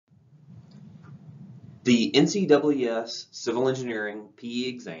The NCEES Civil Engineering PE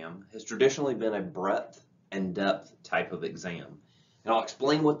exam has traditionally been a breadth and depth type of exam. And I'll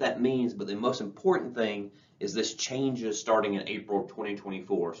explain what that means, but the most important thing is this changes starting in April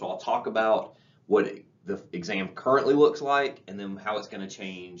 2024. So I'll talk about what the exam currently looks like and then how it's going to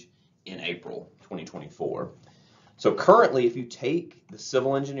change in April 2024. So currently, if you take the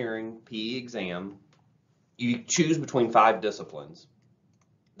Civil Engineering PE exam, you choose between 5 disciplines.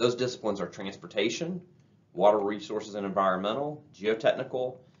 Those disciplines are transportation, water resources and environmental,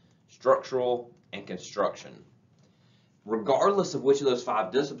 geotechnical, structural, and construction. Regardless of which of those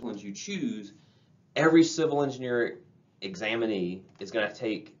 5 disciplines you choose, every civil engineer examinee is going to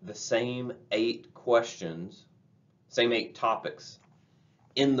take the same 8 questions, same 8 topics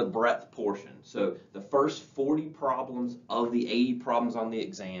in the breadth portion. So the first 40 problems of the 80 problems on the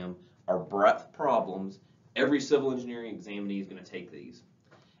exam are breadth problems. Every civil engineering examinee is going to take these.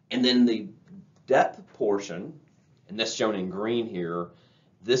 And then the depth portion, and that's shown in green here,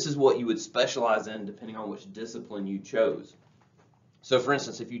 this is what you would specialize in depending on which discipline you chose. So for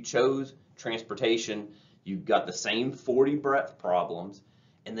instance, if you chose transportation, you've got the same 40 breadth problems,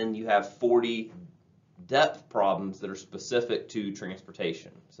 and then you have 40 depth problems that are specific to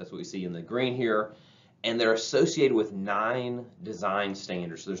transportation. So that's what we see in the green here, and they're associated with 9 design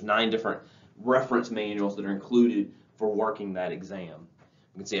standards. So there's 9 different reference manuals that are included for working that exam.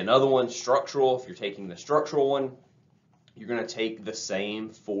 You can see another one, structural. If you're taking the structural one, you're going to take the same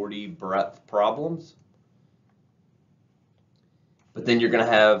 40 breadth problems, but then you're going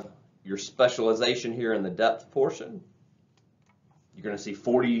to have your specialization here in the depth portion. You're going to see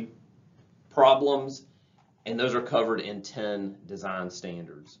 40 problems, and those are covered in 10 design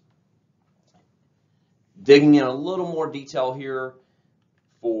standards. Digging in a little more detail here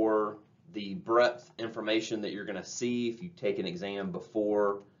for the breadth information that you're going to see if you take an exam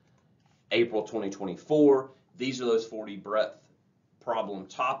before April 2024. These are those 40 breadth problem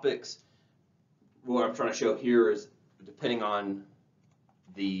topics. What I'm trying to show here is, depending on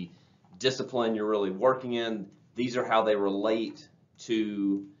the discipline you're really working in, these are how they relate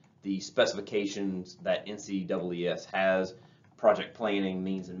to the specifications that NCEES has, project planning,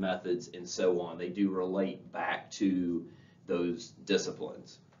 means and methods, and so on. They do relate back to those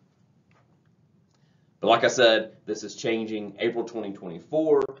disciplines. But like I said, this is changing April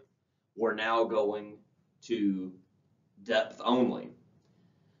 2024. We're now going to depth only.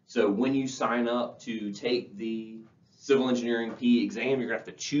 So when you sign up to take the Civil Engineering PE exam, you're going to have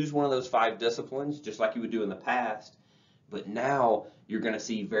to choose one of those 5 disciplines, just like you would do in the past. But now you're going to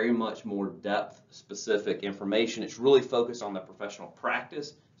see very much more depth-specific information. It's really focused on the professional practice.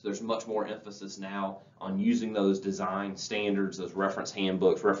 So there's much more emphasis now on using those design standards, those reference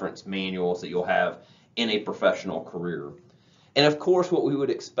handbooks, reference manuals that you'll have in a professional career. And of course, what we would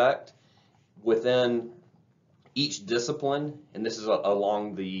expect within each discipline, and this is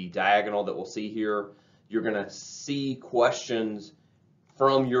along the diagonal that we'll see here, you're going to see questions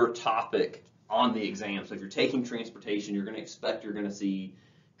from your topic on the exam. So if you're taking transportation, you're going to expect you're going to see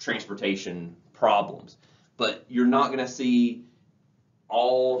transportation problems. But you're not going to see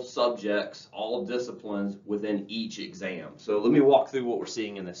all subjects, all disciplines within each exam. So let me walk through what we're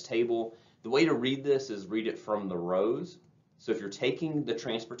seeing in this table. The way to read this is read it from the rows. So if you're taking the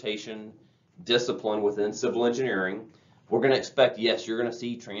transportation discipline within civil engineering, we're going to expect, yes, you're going to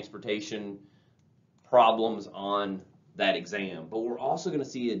see transportation problems on that exam, but we're also going to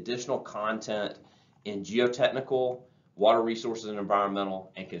see additional content in geotechnical, water resources and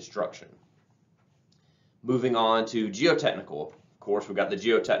environmental, and construction. Moving on to geotechnical, of course, we've got the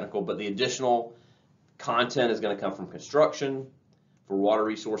geotechnical, but the additional content is going to come from construction. For water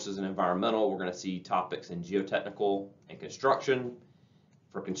resources and environmental, we're going to see topics in geotechnical and construction.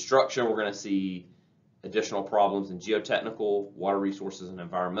 For construction, we're going to see additional problems in geotechnical, water resources and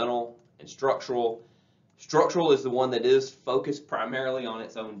environmental, and structural. Structural is the one that is focused primarily on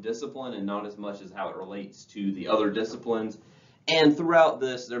its own discipline and not as much as how it relates to the other disciplines. And throughout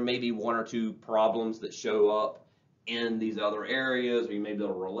this, there may be 1 or 2 problems that show up in these other areas, or you may be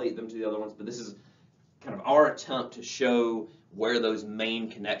able to relate them to the other ones, but this is kind of our attempt to show where those main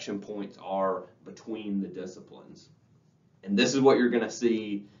connection points are between the disciplines. And this is what you're going to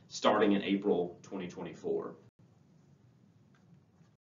see starting in April 2024.